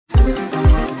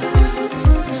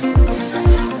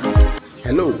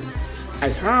Hello, I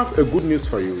have a good news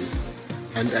for you,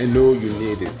 and I know you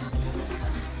need it.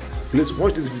 Please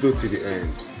watch this video till the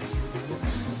end.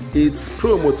 It's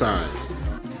promo time.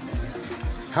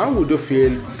 How would you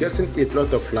feel getting a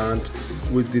plot of land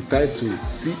with the title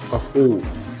C of O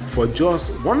for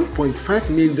just 1.5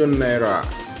 million naira?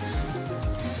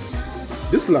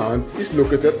 This land is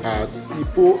located at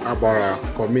Ipo Abara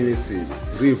community,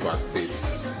 Rivers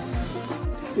State.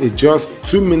 It's just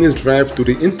 2 minutes drive to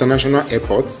the international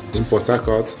airport in Port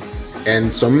Harcourt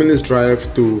and some minutes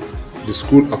drive to the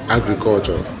School of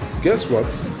Agriculture. Guess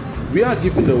what? We are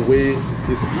giving away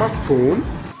a smartphone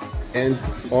and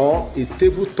or a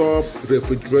tabletop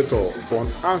refrigerator for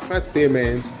an outright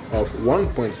payment of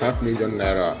 1.5 million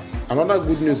naira. Another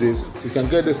good news is you can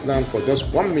get this land for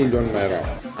just 1 million naira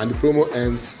and the promo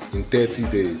ends in 30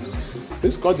 days.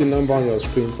 Please call the number on your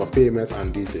screen for payment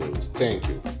and details. Thank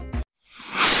you.